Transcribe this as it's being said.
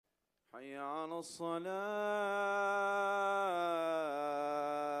حي على الصلاة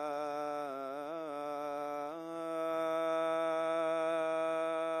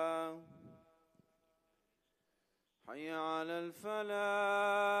حي على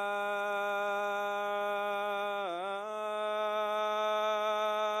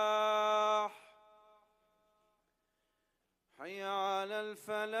الفلاح حي على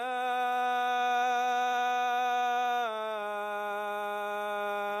الفلاح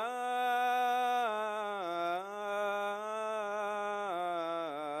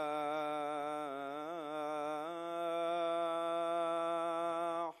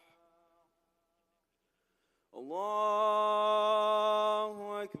الله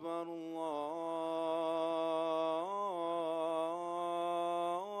أكبر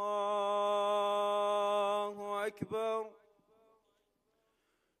الله أكبر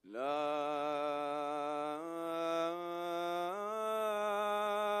لا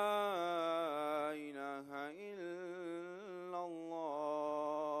إله إلا الله.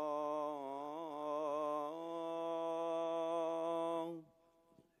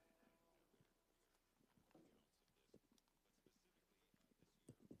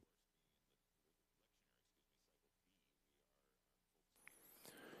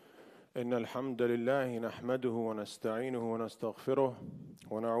 إن الحمد لله نحمده ونستعينه ونستغفره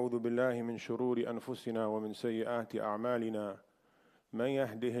ونعوذ بالله من شرور أنفسنا ومن سيئات أعمالنا من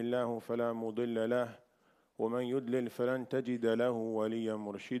يهده الله فلا مضل له ومن يضلل فلن تجد له وليا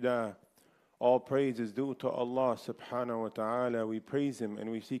مرشدا. All praise is due to Allah subhanahu wa ta'ala. We praise Him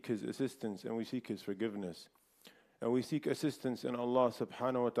and we seek His assistance and we seek His forgiveness. And we seek assistance in Allah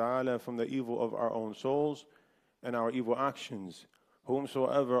subhanahu wa ta'ala from the evil of our own souls and our evil actions.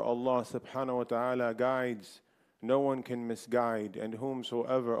 Whomsoever Allah subhanahu wa ta'ala guides, no one can misguide. And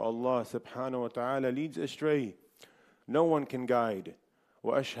whomsoever Allah subhanahu wa ta'ala leads astray, no one can guide.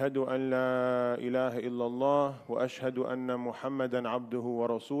 وأشهد أن لا إله إلا الله وأشهد أن محمدا عبده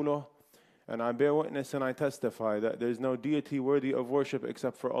ورسوله. And I bear witness and I testify that there is no deity worthy of worship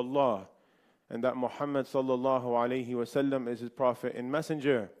except for Allah, and that Muhammad sallallahu alayhi wa sallam is His prophet and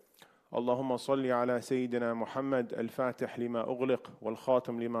messenger. اللهم صل على سيدنا محمد الفاتح لما أغلق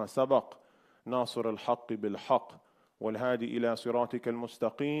والخاتم لما سبق ناصر الحق بالحق والهادي إلى صراطك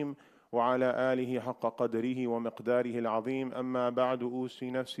المستقيم وعلى آله حق قدره ومقداره العظيم. أما بعد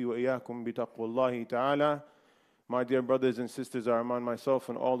أوصي نفسي وإياكم بتقوى الله تعالى. My dear brothers and sisters, I remind myself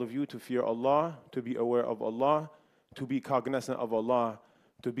and all of you to fear Allah, to be aware of Allah, to be cognizant of Allah,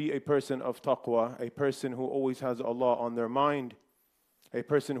 to be a person of taqwa, a person who always has Allah on their mind, a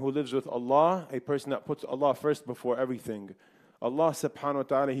person who lives with Allah, a person that puts Allah first before everything. Allah subhanahu wa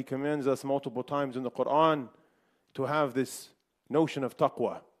ta'ala, He commands us multiple times in the Quran to have this notion of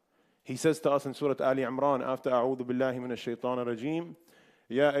taqwa. He says to us in Surah Ali Imran after أعوذ بالله من الشيطان الرجيم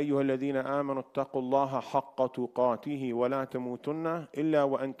يا أيها الذين آمنوا اتقوا الله حق تقاته ولا تموتن إلا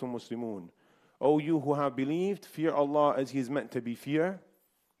وأنتم مسلمون. O you who have believed, fear Allah as He is meant to be feared.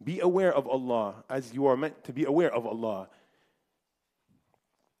 Be aware of Allah as you are meant to be aware of Allah.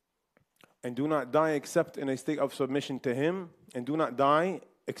 And do not die except in a state of submission to Him, and do not die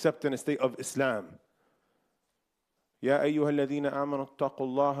except in a state of Islam. يا أيها الذين آمنوا اتقوا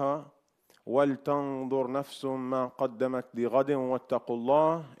الله ولتنظر نفس ما قدمت لغد واتقوا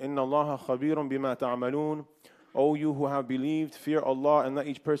الله إن الله خبير بما تعملون. O you who have believed, fear Allah and let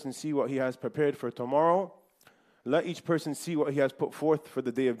each person see what he has prepared for tomorrow. Let each person see what he has put forth for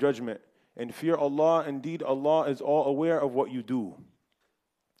the day of judgment. And fear Allah, indeed Allah is all aware of what you do.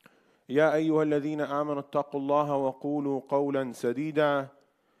 يا أيها الذين آمنوا اتقوا الله وقولوا قولا سديدا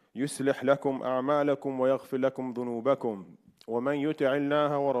يصلح لكم أعمالكم ويغفر لكم ذنوبكم ومن يطع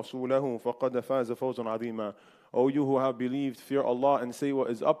الله ورسوله فقد فاز فوزا عظيما. O you who have believed, fear Allah and say what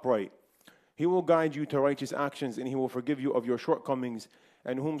is upright. He will guide you to righteous actions and He will forgive you of your shortcomings.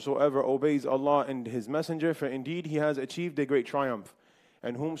 And whomsoever obeys Allah and His messenger, for indeed he has achieved a great triumph.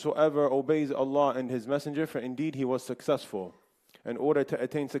 And whomsoever obeys Allah and His messenger, for indeed he was successful. In order to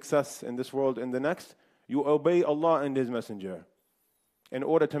attain success in this world and the next, you obey Allah and His messenger. In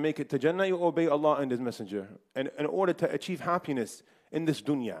order to make it to Jannah, you obey Allah and His messenger. And in order to achieve happiness in this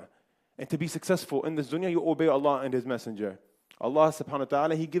dunya and to be successful in this dunya, you obey Allah and His messenger. Allah subhanahu wa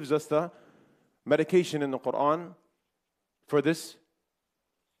ta'ala, He gives us the medication in the Quran for this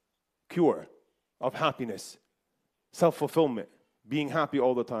cure of happiness, self-fulfillment, being happy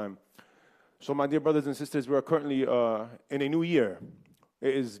all the time. So my dear brothers and sisters, we are currently in a new year.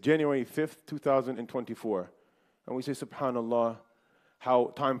 It is January 5th, 2024. And we say, subhanallah,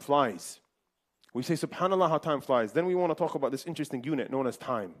 how time flies. We say, subhanallah, how time flies. Then we want to talk about this interesting unit known as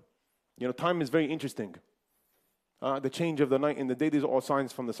time. You know, time is very interesting. the change of the night and the day. These are all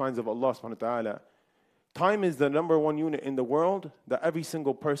signs from the signs of Allah subhanahu wa ta'ala. Time is the number one unit in the world that every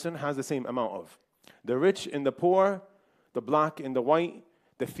single person has the same amount of. The rich and the poor, the black and the white,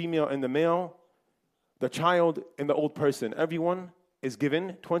 the female and the male, the child and the old person. Everyone is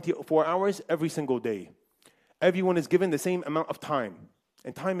given 24 hours every single day. Everyone is given the same amount of time.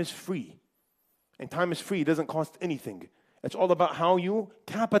 And time is free. And time is free. It doesn't cost anything. It's all about how you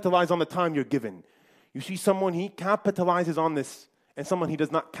capitalize on the time you're given. You see someone, he capitalizes on this, and someone, he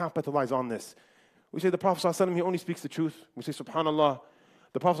does not capitalize on this. We say the Prophet ﷺ, he only speaks the truth. We say, subhanallah.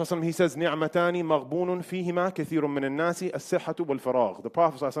 The Prophet ﷺ, he says, نِعْمَتَانِ مَغْبُونٌ فِيهِمَا كَثِيرٌ مِّنَ النَّاسِ الصِّحَّةُ وَالْفَرَاغُ. The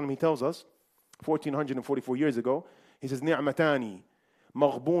Prophet ﷺ, he tells us, 1444 years ago, he says, نِعْمَتَانِ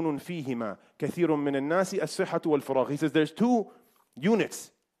مَغْبُونٌ فِيهِمَا كَثِيرٌ مِّنَ النَّاسِ الصِّحَّةُ وَالْفَرَاغُ. He says, there's two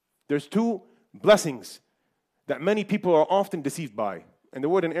units, there's two blessings that many people are often deceived by. And the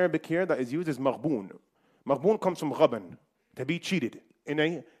word in Arabic here that is used is maghboon. Maghboon comes from ghaban, to be cheated in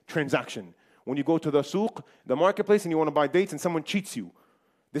a transaction. When you go to the souq, the marketplace, and you want to buy dates and someone cheats you,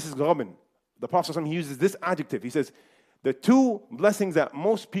 this is ghaban. The Prophet ﷺ, he uses this adjective. He says, the two blessings that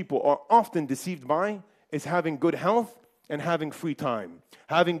most people are often deceived by is having good health and having free time.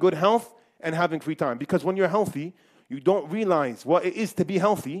 Having good health and having free time. Because when you're healthy, you don't realize what it is to be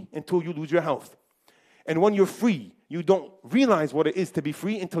healthy until you lose your health. And when you're free, you don't realize what it is to be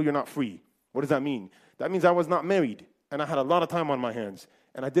free until you're not free. What does that mean? That means I was not married, and I had a lot of time on my hands,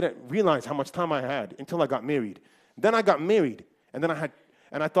 and I didn't realize how much time I had until I got married. Then I got married, and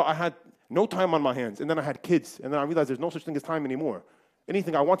I thought I had no time on my hands, and then I had kids, and then I realized there's no such thing as time anymore.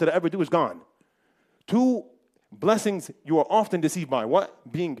 Anything I wanted to ever do is gone. Two blessings you are often deceived by.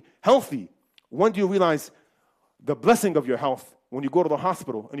 What? Being healthy. When do you realize the blessing of your health? When you go to the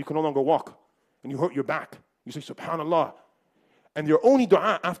hospital and you can no longer walk, and you hurt your back. You say, subhanallah. And your only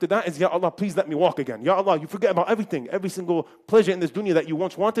dua after that is, Ya Allah, please let me walk again. Ya Allah, you forget about everything. Every single pleasure in this dunya that you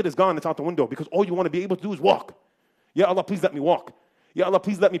once wanted is gone. It's out the window because all you want to be able to do is walk. Ya Allah, please let me walk. Ya Allah,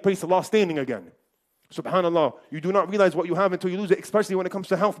 please let me pray salah standing again. Subhanallah. You do not realize what you have until you lose it, especially when it comes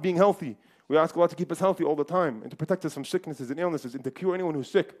to health, being healthy. We ask Allah to keep us healthy all the time and to protect us from sicknesses and illnesses and to cure anyone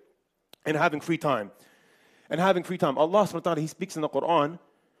who's sick, and having free time. And having free time. Allah subhanahu wa ta'ala, he speaks in the Quran,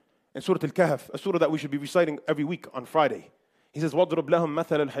 in Surah Al-Kahf, a surah that we should be reciting every week on Friday. He says, وَاضْرِبْ لَهُمْ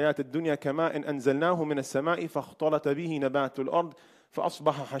مَثَلَ الْحَيَاةِ الدُّنْيَا كَمَاءٍ أَنزَلْنَاهُ مِنَ السَّمَاءِ فَاخْتَلَطَ بِهِ نَبَاتُ الْأَرْضِ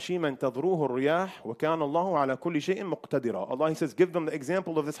فَأَصْبَحَ حَشِيمًا تَذْرُوهُ الرِّيَاحُ وَكَانَ اللَّهُ عَلَى كُلِّ شَيْءٍ مُقْتَدِرًا. Allah, he says, give them the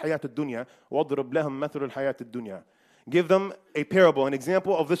example of this hayat ad-dunya. وَاضْرِبْ لَهُمْ مَثَلَ الْحَيَاةِ الدُّنْيَا. Give them a parable, an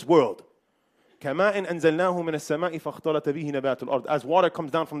example of this world. كَمَاءٍ أَنزَلْنَاهُ مِنَ السَّمَاءِ فَاخْتَلَطَ بِهِ نَبَاتُ الْأَرْضِ. As water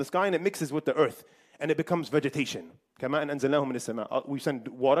comes down from the sky and it mixes with the earth and it becomes vegetation. كَمَاءٍ أَنزَلْنَاهُ مِنَ السَّمَاءِ. We send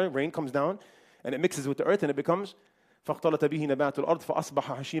water, rain comes down, and it mixes with the earth and it becomes فَاخْتَلَطَ بِهِ نَبَاتُ الْأَرْضِ فَأَصْبَحَ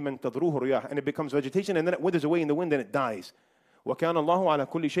حَشِيمًا تَذْرُوهُ الرِّيَاحُ. And it becomes vegetation and then it withers away in the wind and it dies. وَكَانَ اللَّهُ عَلَى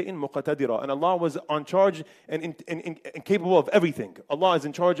كُلِّ شَيْءٍ مُقْتَدِرًا. And Allah was on charge and capable of everything. Allah is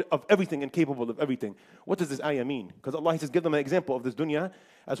in charge of everything and capable of everything. What does this ayah mean? Because Allah, he says, give them an example of this dunya.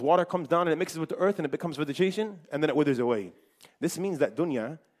 As water comes down and it mixes with the earth and it becomes vegetation and then it withers away. This means that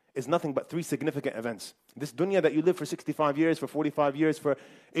dunya is nothing but three significant events. This dunya that you live for 65 years, for 45 years, for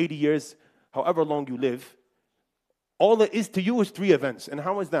 80 years, however long you live, all it is to you is three events. And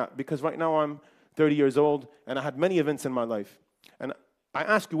how is that? Because right now I'm 30 years old and I had many events in my life. And I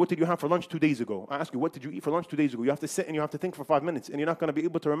ask you, what did you have for lunch 2 days ago? I ask you, what did you eat for lunch 2 days ago? You have to sit and you have to think for 5 minutes and you're not going to be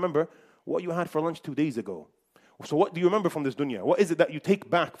able to remember what you had for lunch 2 days ago. So what do you remember from this dunya? What is it that you take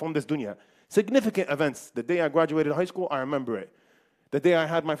back from this dunya? Significant events. The day I graduated high school, I remember it. The day I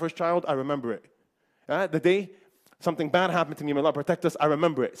had my first child, I remember it. The day something bad happened to me, may Allah protect us, I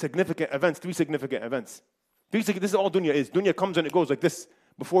remember it. Significant events, three significant events. This is all dunya is. Dunya comes and it goes like this.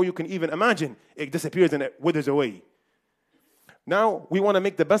 Before you can even imagine, it disappears and it withers away. Now, we want to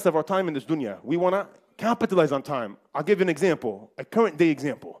make the best of our time in this dunya. We want to capitalize on time. I'll give you an example, a current day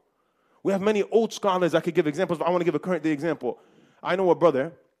example. We have many old scholars that could give examples, but I want to give a current day example. I know a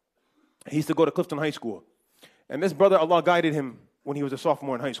brother, he used to go to Clifton High School. And this brother, Allah guided him when he was a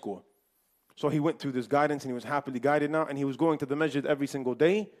sophomore in high school. So he went through this guidance and he was happily guided now. And he was going to the masjid every single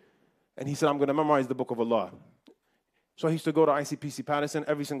day. And he said, I'm going to memorize the book of Allah. So he used to go to ICPC Patterson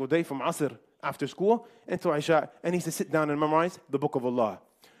every single day from Asr after school until Isha. And he used to sit down and memorize the book of Allah.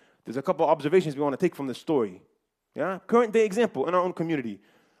 There's a couple of observations we want to take from this story. Yeah, current day example in our own community.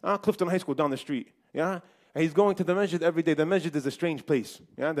 Clifton High School down the street. Yeah, and he's going to the masjid every day. The masjid is a strange place.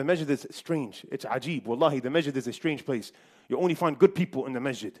 Yeah, the masjid is strange. It's ajib. Wallahi, the masjid is a strange place. You only find good people in the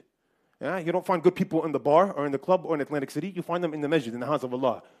masjid. Yeah, you don't find good people in the bar or in the club or in Atlantic City. You find them in the masjid, in the house of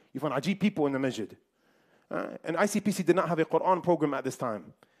Allah. You find ajib people in the masjid. And ICPC did not have a Quran program at this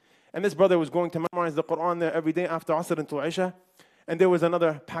time. And this brother was going to memorize the Quran there every day after Asr until Isha. And there was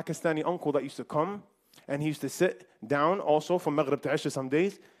another Pakistani uncle that used to come, and he used to sit down also from Maghrib to Isha some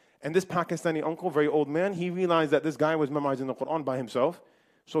days. And this Pakistani uncle, very old man, he realized that this guy was memorizing the Quran by himself.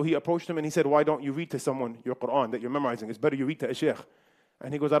 So he approached him and he said, why don't you read to someone your Quran that you're memorizing? It's better you read to a Shaykh.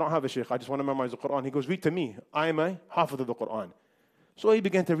 And he goes, I don't have a Shaykh, I just want to memorize the Quran. He goes, read to me, I am a Hafiz of the Quran. So he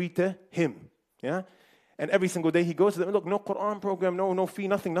began to read to him. Yeah? And every single day he goes to them, look, no Quran program, no fee,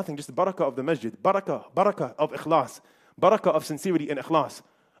 nothing, just the barakah of the masjid. Barakah of ikhlas. Barakah of sincerity and ikhlas.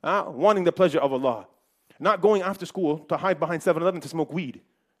 Wanting the pleasure of Allah. Not going after school to hide behind 7-Eleven to smoke weed.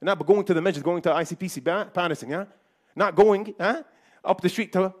 Not going to the masjid, going to ICPC, Patterson, yeah? Not going up the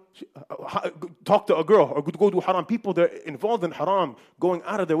street to talk to a girl or go do haram. People that are involved in haram, going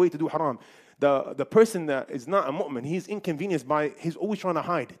out of their way to do haram. The person that is not a mu'min, he's inconvenienced by, he's always trying to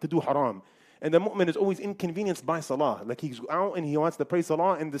hide to do haram. And the mu'min is always inconvenienced by salah. Like he's out and he wants to pray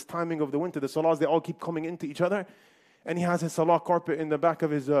salah in this timing of the winter. The salahs, they all keep coming into each other. And he has his salah carpet in the back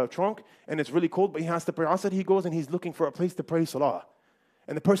of his trunk. And it's really cold, but he has to pray asr. He goes and he's looking for a place to pray salah.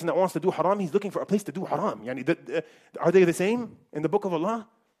 And the person that wants to do haram, he's looking for a place to do haram. Yani, are they the same in the book of Allah?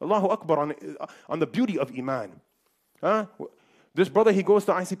 Allahu Akbar on the beauty of Iman. This brother, he goes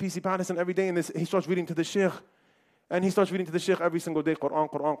to ICPC Patterson every day and he starts reading to the Shaykh. And he starts reading to the Shaykh every single day,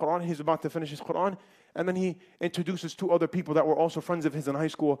 Quran. He's about to finish his Quran. And then he introduces 2 other people that were also friends of his in high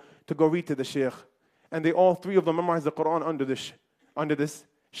school to go read to the Shaykh. And they all 3 of them memorized the Quran under this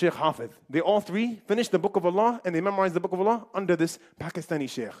Shaykh Hafiz. They all 3 finished the book of Allah and they memorized the book of Allah under this Pakistani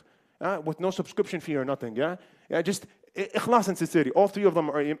Shaykh. With no subscription fee or nothing. Just ikhlas and sincerity. All 3 of them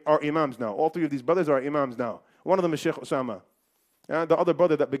are imams now. All 3 of these brothers are imams now. One of them is Shaykh Osama. The other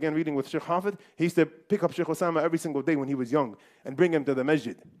brother that began reading with Shaykh Hafiz, he used to pick up Shaykh Osama every single day when he was young and bring him to the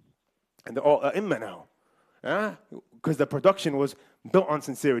masjid. And they're all a'imma now. Because the production was built on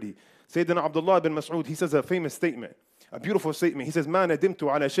sincerity. Sayyidina Abdullah bin Mas'ud, he says a famous statement, a beautiful statement. He says, مَا نَدِمْتُ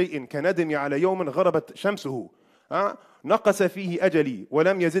عَلَى شَيْءٍ كَنَدِمِ عَلَى يَوْمٍ غَرَبَتْ شَمْسُهُ نَقَسَ فِيهِ أَجَلِي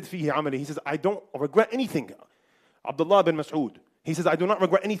وَلَمْ يَزِدْ فِيهِ عَمَلِي. He says, I don't regret anything. Abdullah bin Mas'ud, he says, I do not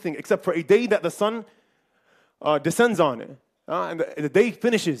regret anything except for a day that the sun descends on it. And the day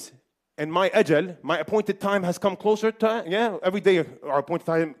finishes, and my ajal, my appointed time has come closer to, every day our appointed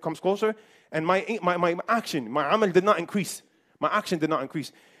time comes closer, and my action, my amal did not increase. My action did not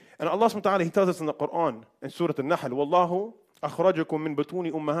increase. And Allah subhanahu wa ta'ala, He tells us in the Quran, in Surah Al-Nahl, وَاللَّهُ أَخْرَجَكُم مِّن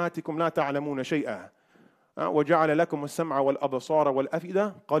بُطُونِ أُمَّهَاتِكُمْ لَا تَعْلَمُونَ شَيْئًا وَجَعَلَ لَكُمُ السَّمْعَ وَالْأَبْصَارَ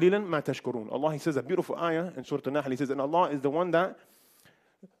وَالْأَفْئِدَةَ قَلِيلًا مَا تَشْكُرُونَ. Allah, He says a beautiful ayah in Surah Al-Nahl. He says, and Allah is the one that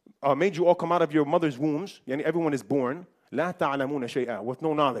made you all come out of your mother's wombs, yani everyone is born, لا تعلمون شيئا, with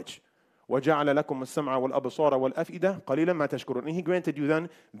no knowledge. وَجَعَلَ لَكُمُ السَّمْعَ وَالْأَبْصَارَ وَالْأَفْئِدَةَ قَلِيلًا مَا تَشْكُرُونَ. And He granted you then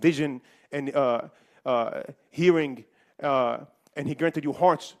vision and hearing, and He granted you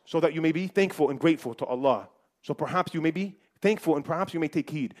hearts so that you may be thankful and grateful to Allah. So perhaps you may be thankful and perhaps you may take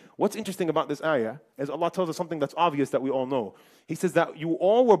heed. What's interesting about this ayah is Allah tells us something that's obvious that we all know. He says that you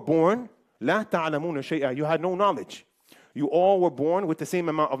all were born لا تعلمون شيئا. You had no knowledge. You all were born with the same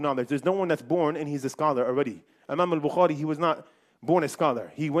amount of knowledge. There's no one that's born and he's a scholar already. Imam al-Bukhari, he was not born a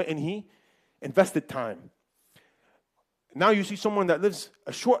scholar. He went and he invested time. Now you see someone that lives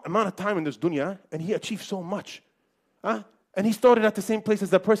a short amount of time in this dunya and he achieved so much. And he started at the same place as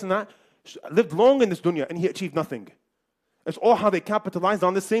the person that lived long in this dunya and he achieved nothing. It's all how they capitalized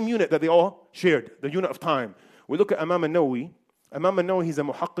on the same unit that they all shared, the unit of time. We look at Imam al-Nawawi. Imam al-Nawawi, he's a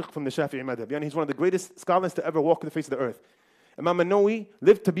muhaqqiq from the Shafi'i madhab. Yani he's one of the greatest scholars to ever walk the face of the earth. Imam al-Nawawi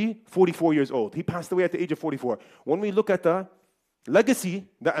lived to be 44 years old. He passed away at the age of 44. When we look at the legacy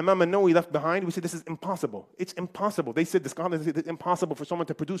that Imam al-Nawawi left behind, we say this is impossible. It's impossible. They said, the scholars said it's impossible for someone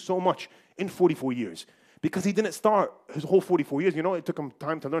to produce so much in 44 years. Because he didn't start his whole 44 years. You know, it took him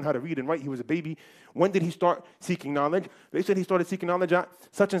time to learn how to read and write. He was a baby. When did he start seeking knowledge? They said he started seeking knowledge at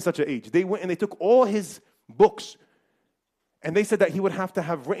such and such an age. They went and they took all his books, and they said that he would have to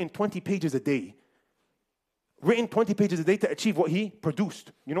have written 20 pages a day. Written 20 pages a day to achieve what he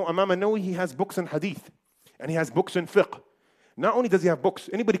produced. You know, Imam al-Nawawi, he has books in hadith, and he has books in fiqh. Not only does he have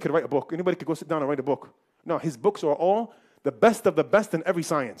books, anybody could write a book. Anybody could go sit down and write a book. No, his books are all the best of the best in every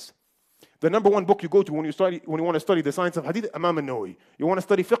science. The number one book you go to when you want to study the science of hadith, Imam al-Nawawi. You want to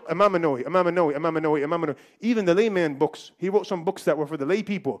study fiqh, Imam al-Nawawi, Imam al-Nawawi, Imam al-Nawawi, Imam al-Nawawi. Even the layman books, he wrote some books that were for the lay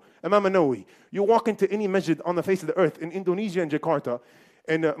people, Imam al-Nawawi. You walk into any masjid on the face of the earth, in Indonesia and Jakarta,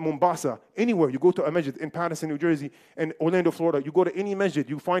 in Mombasa, anywhere, you go to a masjid in Patterson, New Jersey, in Orlando, Florida, you go to any masjid,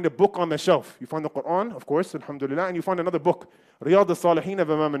 you find a book on the shelf. You find the Quran, of course, alhamdulillah, and you find another book, Riyadh al-Salihin of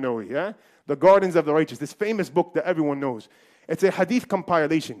Imam al-Nawawi, yeah? The Gardens of the Righteous, this famous book that everyone knows. It's a hadith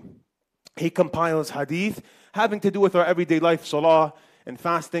compilation. He compiles hadith having to do with our everyday life, salah, and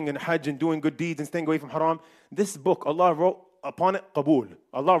fasting and hajj and doing good deeds and staying away from haram. This book, Allah wrote upon it qabul.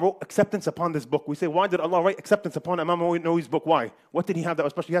 Allah wrote acceptance upon this book. We say, why did Allah write acceptance upon Imam Nawawi's book? Why? What did he have that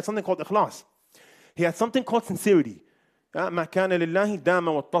was special? He had something called ikhlas. He had something called sincerity. ما كان لله دام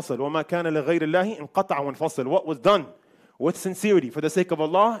واتصل وما كان لغير الله انقطع وانفصل. What was done with sincerity for the sake of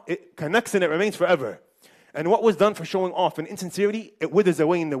Allah, it connects and it remains forever. And what was done for showing off and insincerity, it withers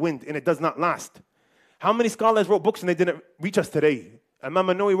away in the wind and it does not last. How many scholars wrote books and they didn't reach us today? Imam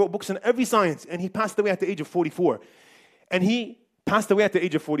Nawawi wrote books in every science and he passed away at the age of 44. And he passed away at the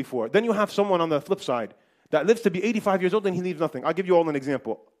age of 44. Then you have someone on the flip side that lives to be 85 years old and he leaves nothing. I'll give you all an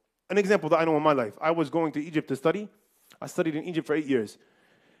example. An example that I know in my life. I was going to Egypt to study. I studied in Egypt for 8 years.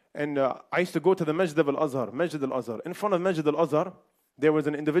 And I used to go to the Masjid al-Azhar, Masjid al-Azhar. In front of Masjid al-Azhar, there was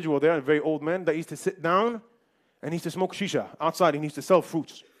an individual there, a very old man, that used to sit down and he used to smoke shisha outside and he used to sell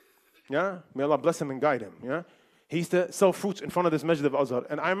fruits. Yeah? May Allah bless him and guide him. Yeah? He used to sell fruits in front of this Masjid al-Azhar.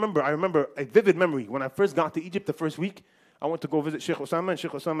 And I remember a vivid memory. When I first got to Egypt the first week, I went to go visit Shaykh Osama, and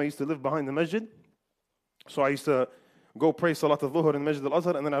Shaykh Osama used to live behind the masjid. So I used to go pray Salat al-Dhuhr in Masjid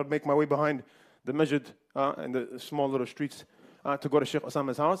al-Azhar, and then I would make my way behind the masjid and the small little streets to go to Shaykh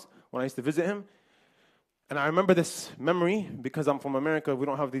Osama's house when I used to visit him. And I remember this memory because I'm from America. We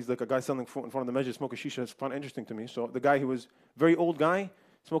don't have these, like a guy selling fruit in front of the masjid, smoking shisha. It's kind of interesting to me. So the guy, he was a very old guy,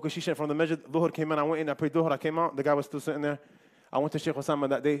 smoking shisha in front of the masjid. Dhuhr came in, I went in, I prayed Dhuhr, I came out, the guy was still sitting there. I went to Shaykh Osama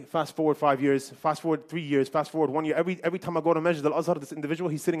that day. Fast forward 5 years, fast forward 3 years, fast forward 1 year. Every time I go to Masjid al-Azhar, this individual,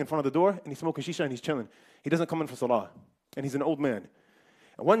 he's sitting in front of the door and he's smoking shisha and he's chilling. He doesn't come in for salah. And he's an old man.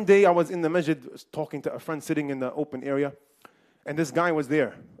 And one day I was in the masjid talking to a friend sitting in the open area. And this guy was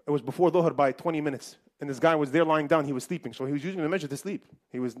there. It was before Dhuhr by 20 minutes. And this guy was there lying down. He was sleeping. So he was using the masjid to sleep.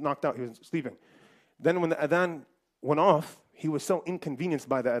 He was knocked out. He was sleeping. Then when the adhan went off, he was so inconvenienced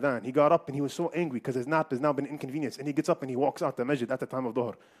by the adhan. He got up and he was so angry because his nap has now been inconvenienced. And he gets up and he walks out the masjid at the time of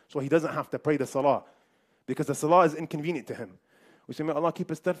Dhuhr. So he doesn't have to pray the salah because the salah is inconvenient to him. We say, may Allah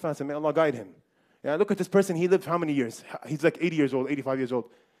keep us steadfast and may Allah guide him. Yeah, look at this person. He lived how many years? He's like 80 years old, 85 years old.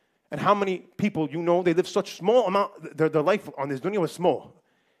 And how many people you know, they live such small amount, their life on this dunya was small.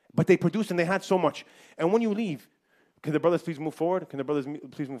 But they produced and they had so much. And when you leave, can the brothers please move forward? Can the brothers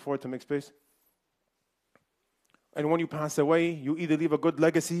please move forward to make space? And when you pass away, you either leave a good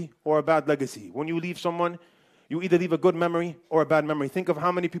legacy or a bad legacy. When you leave someone, you either leave a good memory or a bad memory. Think of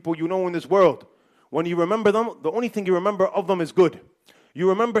how many people you know in this world. When you remember them, the only thing you remember of them is good. You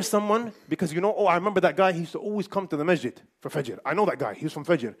remember someone because you know, oh, I remember that guy. He used to always come to the masjid for Fajr. I know that guy. He was from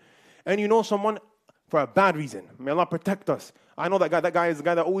Fajr. And you know someone for a bad reason. May Allah protect us. I know that guy. That guy is the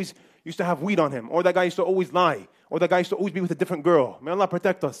guy that always used to have weed on him. Or that guy used to always lie. Or that guy used to always be with a different girl. May Allah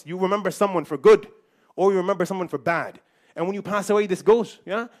protect us. You remember someone for good. Or you remember someone for bad. And when you pass away, this goes.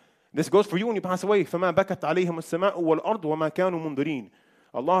 Yeah? This goes for you when you pass away. فَمَا بَكَتْ عَلَيْهِمُ السَّمَاءُ وَالْأَرْضُ وَمَا كَانُوا مُنْذِرِينَ.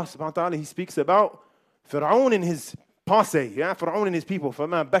 Allah subhanahu wa ta'ala, He speaks about Fir'aun and his posse. Yeah? Fir'aun and his people.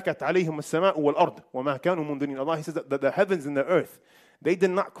 فَمَا بَكَتْ عَلَيْهِمُ السَّمَاءُ وَالْأَرْضُ وَمَا كَانُوا مُنْذِرِينَ. Allah, He says that the heavens and the earth, they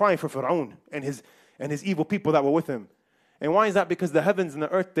did not cry for Fir'aun and his evil people that were with him. And why is that? Because the heavens and the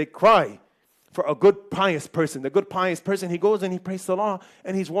earth, they cry for a good pious person. The good pious person, he goes and he prays salah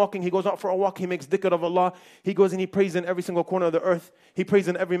and he's walking. He goes out for a walk. He makes dhikr of Allah. He goes and he prays in every single corner of the earth. He prays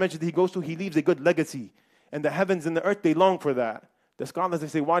in every masjid he goes to. He leaves a good legacy. And the heavens and the earth, they long for that. The scholars, they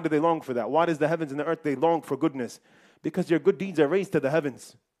say, why do they long for that? Why does the heavens and the earth, they long for goodness? Because your good deeds are raised to the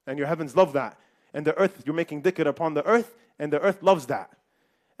heavens. And your heavens love that. And the earth, you're making dhikr upon the earth. And the earth loves that.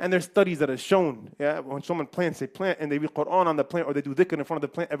 And there's studies that have shown, yeah, when someone plants, they plant and they read Quran on the plant or they do dhikr in front of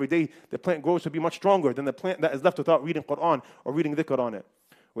the plant every day, the plant grows to be much stronger than the plant that is left without reading Quran or reading dhikr on it.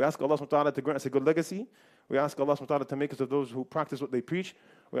 We ask Allah subhanahu wa ta'ala to grant us a good legacy. We ask Allah subhanahu wa ta'ala to make us of those who practice what they preach.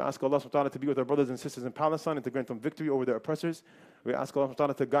 We ask Allah subhanahu wa ta'ala to be with our brothers and sisters in Palestine and to grant them victory over their oppressors. We ask Allah subhanahu wa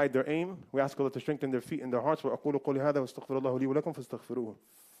ta'ala to guide their aim. We ask Allah to strengthen their feet and their hearts. وَأَقُولُ قَوْلِي هَذَا وَأَسْتَغْفِرُ اللَّهُ لِي وَلَكُمْ فَاسْتَغْفِرُوهُ.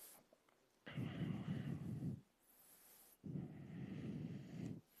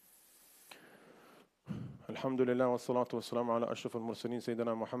 الحمد لله والصلاة والسلام على أشرف المرسلين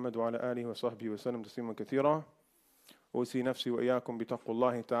سيدنا محمد وعلى آله وصحبه وسلم تسليما كثيرا. أوصي نفسي وإياكم بتقوى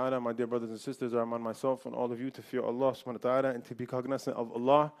الله تعالى. My dear brothers and sisters, I remind myself and all of you to fear Allah subhanahu wa ta'ala and to be cognizant of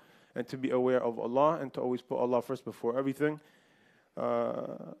Allah and to be aware of Allah and to always put Allah first before everything.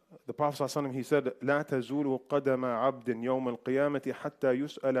 The Prophet ﷺ, he said, لا تزول قدم عبد يوم القيامة حتى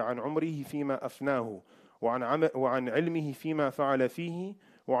يسأل عن عمره فيما أفناه وعن علمه فيما فعل فيه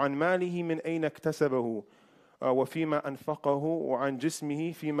وعن ماله من أين اكتسبه وفيما أنفقه وعن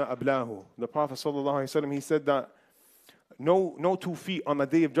جسمه فيما أبلاه. The Prophet ﷺ, he said that no 2 feet on the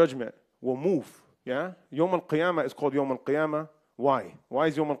day of judgment will move. Yeah? Yawm al-Qiyamah is called Yawm al-Qiyamah. Why? Why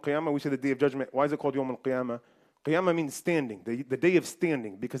is Yawm al-Qiyamah? We say the day of judgment. Why is it called Yawm al-Qiyamah? Qiyamah means standing, the day of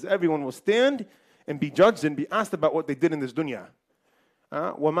standing, because everyone will stand and be judged and be asked about what they did in this dunya.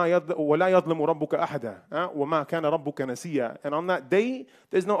 وَلَا يَظْلِمُ رَبُّكَ أَحَدًا وَمَا كَانَ رَبُّكَ نَسِيًّا. And on that day,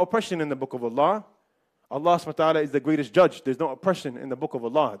 there's no oppression in the book of Allah. Allah subhanahu wa ta'ala is the greatest judge. There's no oppression in the book of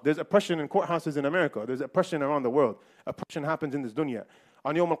Allah. There's oppression in courthouses in America. There's oppression around the world. Oppression happens in this dunya.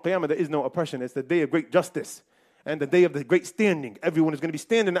 On Yawm al-Qiyamah, there is no oppression. It's the day of great justice and the day of the great standing. Everyone is going to be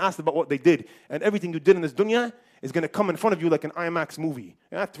standing and asked about what they did. And everything you did in this dunya is going to come in front of you like an IMAX movie.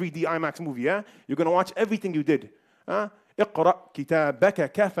 3D IMAX movie. You're going to watch everything you did. اقرأ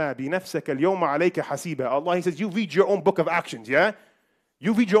كتابك كفى بنفسك اليوم عليك حسيبا. Allah, He says, you read your own book of actions,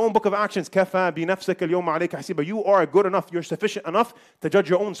 You read your own book of actions. كفى بنفسك اليوم عليك حسيبا. You are good enough, you're sufficient enough to judge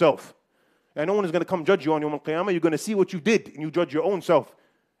your own self. And no one is going to come judge you on Yawm al-Qiyamah. You're going to see what you did and you judge your own self.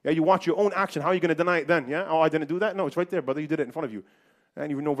 You watch your own action. How are you going to deny it then? Oh, I didn't do that? No, it's right there, brother. You did it in front of you. And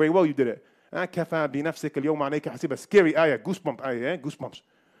you know very well you did it. كفى بنفسك اليوم عليك حسيبا. Scary ayah, goosebump ayah, goosebumps.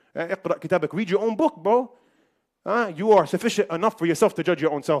 اقرأ كتابك. Read your own book, bro. You are sufficient enough for yourself to judge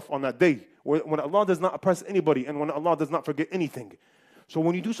your own self on that day. When Allah does not oppress anybody and when Allah does not forget anything. So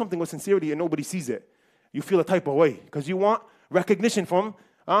when you do something with sincerity and nobody sees it, you feel a type of way. Because you want recognition from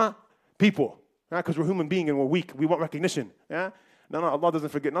people. Because we're human beings and we're weak. We want recognition. No, Allah doesn't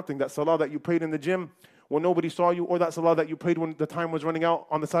forget nothing. That salah that you prayed in the gym when nobody saw you, or that salah that you prayed when the time was running out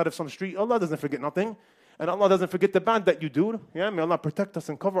on the side of some street, Allah doesn't forget nothing. And Allah doesn't forget the bad that you do. May Allah protect us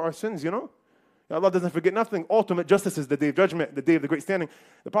and cover our sins, Allah doesn't forget nothing. Ultimate justice is the day of judgment, the day of the great standing.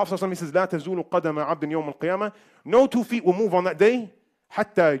 The Prophet ﷺ says, لا تزول قدم عبد يوم القيامة. No 2 feet will move on that day.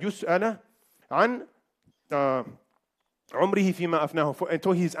 حتى يسأل عن عمره فيما أفناه.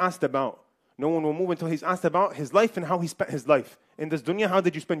 Until he's asked about. No one will move until he's asked about his life and how he spent his life. In this dunya, how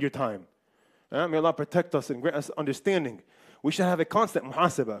did you spend your time? May Allah protect us and grant us understanding. We should have a constant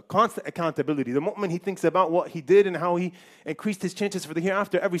muhasabah, constant accountability. The mu'min, he thinks about what he did and how he increased his chances for the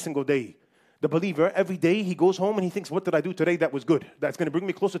hereafter every single day. The believer, every day he goes home and he thinks, what did I do today that was good? That's going to bring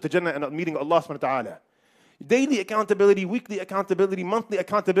me closer to Jannah and meeting Allah subhanahu wa ta'ala. Daily accountability, weekly accountability, monthly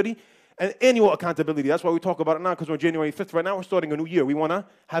accountability, and annual accountability. That's why we talk about it now, because we're January 5th. Right now we're starting a new year. We want to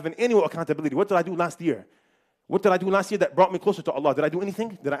have an annual accountability. What did I do last year? What did I do last year that brought me closer to Allah? Did I do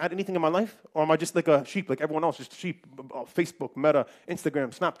anything? Did I add anything in my life? Or am I just like a sheep, like everyone else, just a sheep? Facebook, Meta,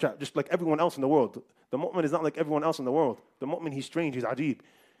 Instagram, Snapchat, just like everyone else in the world. The mu'min is not like everyone else in the world. The mu'min, he's strange, he's ajib.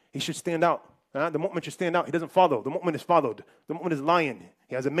 He should stand out. The mu'min should stand out. He doesn't follow. The mu'min is followed. The mu'min is lion.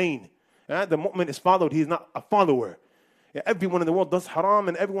 He has a mane. The mu'min is followed. He is not a follower. Everyone in the world does haram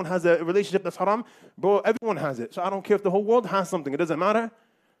and everyone has a relationship that's haram. Bro, everyone has it. So I don't care if the whole world has something. It doesn't matter.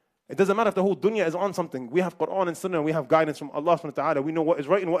 It doesn't matter if the whole dunya is on something. We have Quran and Sunnah and we have guidance from Allah subhanahu wa ta'ala. We know what is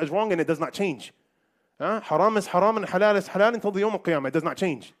right and what is wrong and it does not change. Haram is haram and halal is halal until the Yawm al-Qiyamah. It does not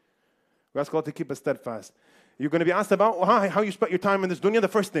change. We ask Allah to keep us steadfast. You're going to be asked about how you spent your time in this dunya, the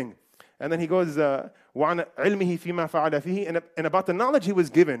first thing. And then he goes, وَعَنْ عِلْمِهِ فِي مَا فَعَلَ فِيهِ, and about the knowledge he was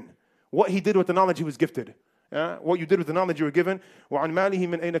given, what he did with the knowledge he was gifted. What you did with the knowledge you were given. وَعَنْ مَالِهِ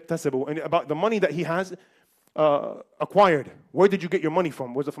مِنْ أَيْنَ اكْتَسَبُهُ, and about the money that he has acquired. Where did you get your money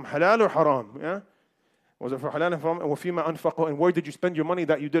from? Was it from halal or haram? Was it from halal or haram? وَفِيمَا أَنْفَقُهُ, and where did you spend your money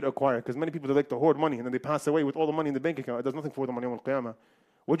that you did acquire? Because many people, they like to hoard money and then they pass away with all the money in the bank account. It does nothing for them on Yawm al-Qiyamah.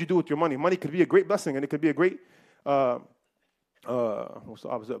 What did you do with your money? Money could be a great blessing and it could be a great, what's the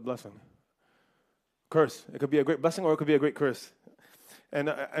opposite of blessing? Curse. It could be a great blessing or it could be a great curse.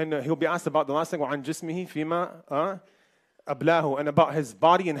 And he'll be asked about the last thing, وَعَنْ جِسْمِهِ فِيمَا أَبْلَاهُ, and about his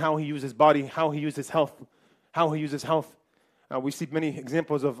body and how he used his body, how he used his health. We see many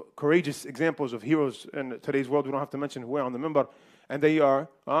examples of courageous examples of heroes in today's world. We don't have to mention who are on the minbar. And they are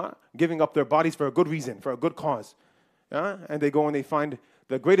giving up their bodies for a good reason, for a good cause. And they go and they find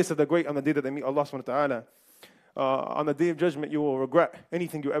the greatest of the great on the day that they meet Allah subhanahu wa ta'ala. On the day of judgment, you will regret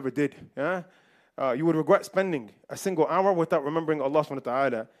anything you ever did. You would regret spending a single hour without remembering Allah subhanahu wa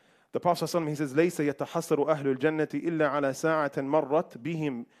ta'ala. The Prophet ﷺ, he says, لَيْسَ يَتَحَسَّرُ أَهْلُ الْجَنَّةِ إِلَّا عَلَى سَاعَةٍ مَرَّتْ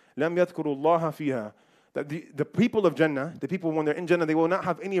بِهِمْ لَمْ يَذْكُرُوا اللَّهَ فِيهَا. That the people of Jannah, the people when they're in Jannah, they will not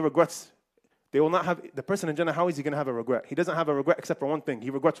have any regrets. They will not have, the person in Jannah, how is he going to have a regret? He doesn't have a regret except for one thing. He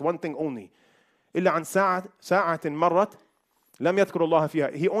regrets one thing only. إِلَّا عَنْ سَاعَةٍ مَرَّتْ لَمْ يَذْكُرُوا اللَّهَ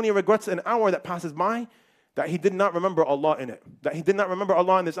فِيهَا. He only regrets an hour that passes by that he did not remember Allah in it. That he did not remember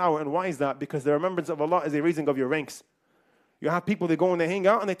Allah in this hour. And why is that? Because the remembrance of Allah is a raising of your ranks. You have people, they go and they hang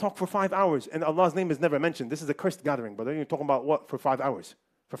out and they talk for 5 hours and Allah's name is never mentioned. This is a cursed gathering, but you're talking about what for 5 hours?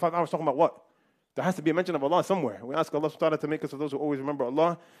 For 5 hours talking about what? There has to be a mention of Allah somewhere. We ask Allah subhanahu wa ta'ala to make us of those who always remember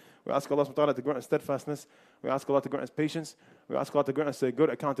Allah. We ask Allah subhanahu wa ta'ala to grant us steadfastness. We ask Allah to grant us patience. We ask Allah to grant us a good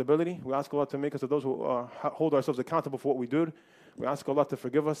accountability. We ask Allah to make us of those who hold ourselves accountable for what we do. We ask Allah to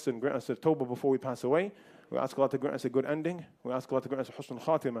forgive us and grant us a tawbah before we pass away. We ask Allah to grant us a good ending. We ask Allah to grant us a husn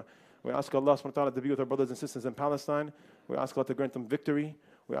khatimah. We ask Allah subhanahu wa ta'ala to be with our brothers and sisters in Palestine. We ask Allah to grant them victory.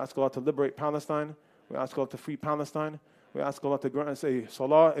 We ask Allah to liberate Palestine. We ask Allah to free Palestine. We ask Allah to grant us a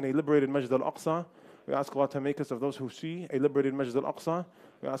salah in a liberated Masjid al-Aqsa. We ask Allah to make us of those who see a liberated Masjid al-Aqsa.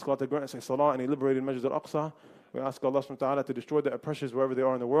 We ask Allah to grant us a salah in a liberated Masjid al-Aqsa. We ask Allah subhanahu wa ta'ala to destroy the oppressors wherever they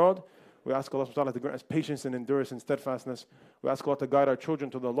are in the world. We ask Allah subhanahu wa ta'ala to grant us patience and endurance and steadfastness. We ask Allah to guide our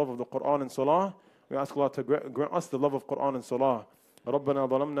children to the love of the Quran and salah. We ask Allah to grant us the love of Quran and salah. ربنا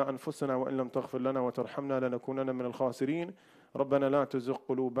ظلمنا أنفسنا وإن لم تغفر لنا وترحمنا لنكونن من الخاسرين ربنا لا تزغ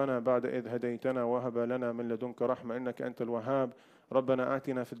قلوبنا بعد إذ هديتنا وهب لنا من لدنك رحمة إنك أنت الوهاب ربنا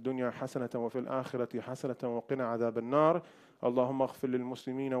آتنا في الدنيا حسنة وفي الآخرة حسنة وقنا عذاب النار اللهم اغفر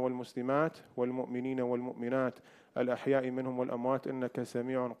للمسلمين والمسلمات والمؤمنين والمؤمنات الأحياء منهم والأموات إنك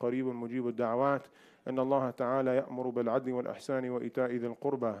سميع قريب مجيب الدعوات إن الله تعالى يأمر بالعدل والإحسان وإيتاء ذي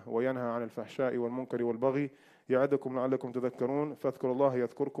القربى وينهى عن الفحشاء والمنكر والبغي يعدكم لعلكم تذكرون فاذكروا الله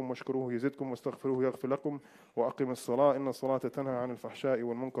يذكركم واشكروه يزدكم واستغفروه يغفر لكم وأقم الصلاة إن الصلاة تنهى عن الفحشاء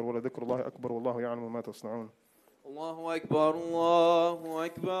والمنكر ولذكر الله أكبر والله يعلم ما تصنعون. الله أكبر الله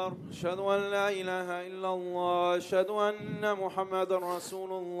أكبر أشهد أن لا إله إلا الله أشهد أن محمد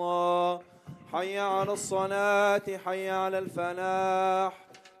رسول الله حي على الصلاة حي على الفلاح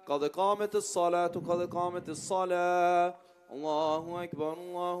قد قامت الصلاة قد قامت الصلاة الله أكبر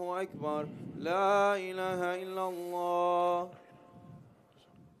لا إله إلا الله.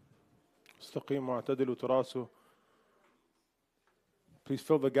 استقيموا واعتدلوا تراصوا. Please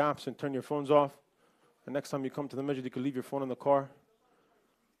fill the gaps and turn your phones off. And next time you come to the masjid, you can leave your phone in the car.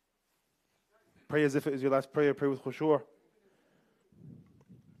 Pray as if it is your last prayer. Pray with khushu'.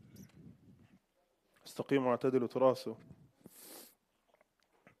 استقيموا واعتدلوا تراصوا.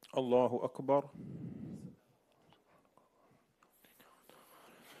 الله أكبر.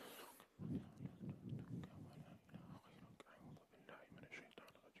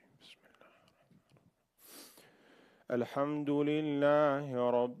 الحمد لله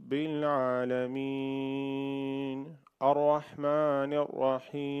رب العالمين الرحمن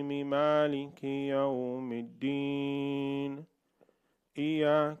الرحيم مالك يوم الدين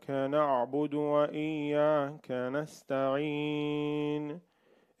إياك نعبد وإياك نستعين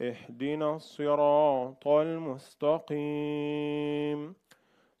اهدنا الصراط المستقيم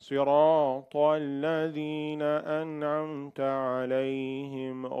صراط الذين أنعمت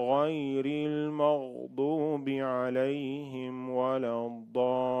عليهم غير المغضوب عليهم ولا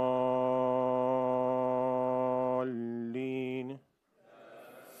الضالين.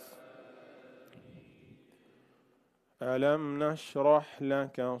 ألم نشرح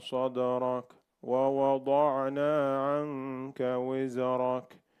لك صدرك ووضعنا عنك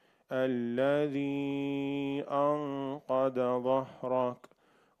وزرك الذي أنقض ظهرك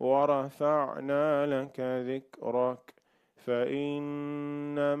ورفعنا لك ذكرك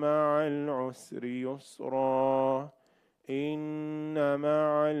فإن مع العسر يسرا إن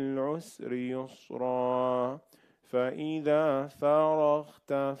مع العسر يسرا فإذا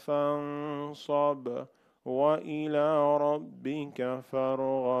فرغت فانصب وإلى ربك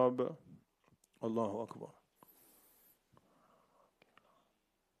فارغب. الله أكبر.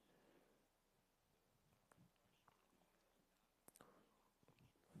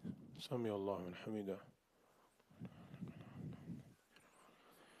 سمع الله من حمده.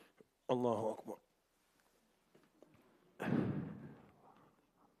 الله أكبر.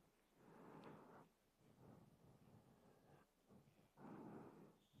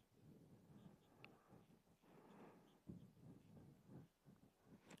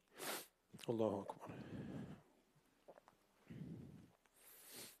 الله أكبر.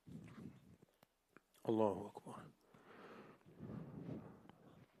 الله أكبر.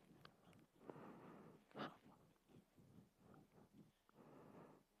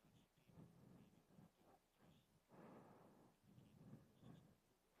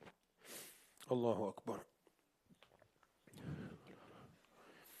 الله أكبر.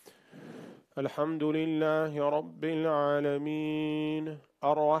 الحمد لله رب العالمين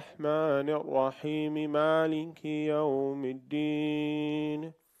الرحمن الرحيم مالك يوم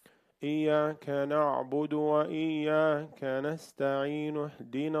الدين إياك نعبد وإياك نستعين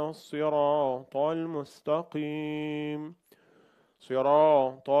اهدنا الصراط المستقيم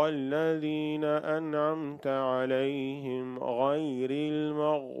صراط الذين أنعمت عليهم غير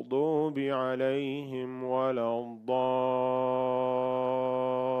المغضوب عليهم ولا الضالين.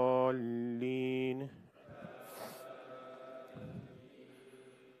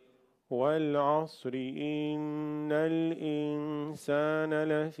 والعصر إن الإنسان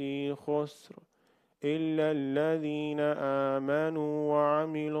لفي خسر إلا الذين آمنوا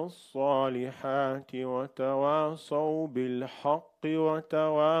وعملوا الصالحات وتواصوا بالحق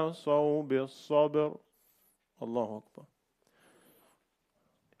وتواصوا بالصبر. الله أكبر.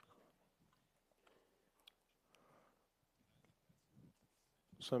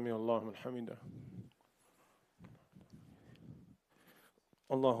 سمع الله من حمده.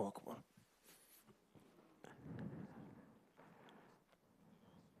 الله أكبر.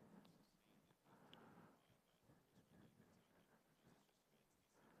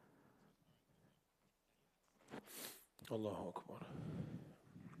 الله أكبر.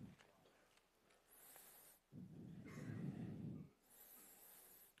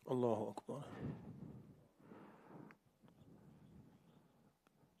 الله أكبر.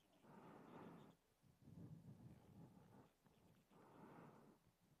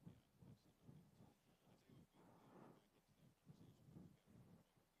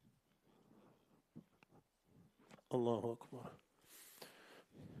 الله أكبر.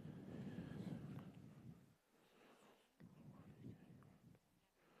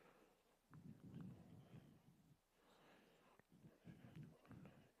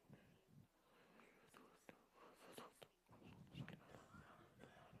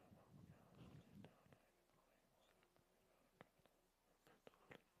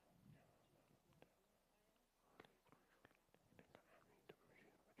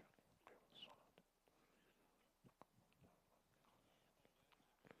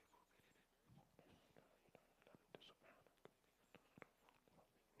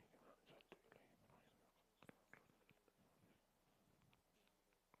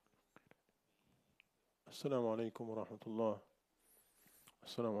 السلام عليكم ورحمة الله.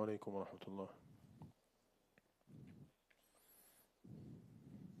 السلام عليكم ورحمة الله.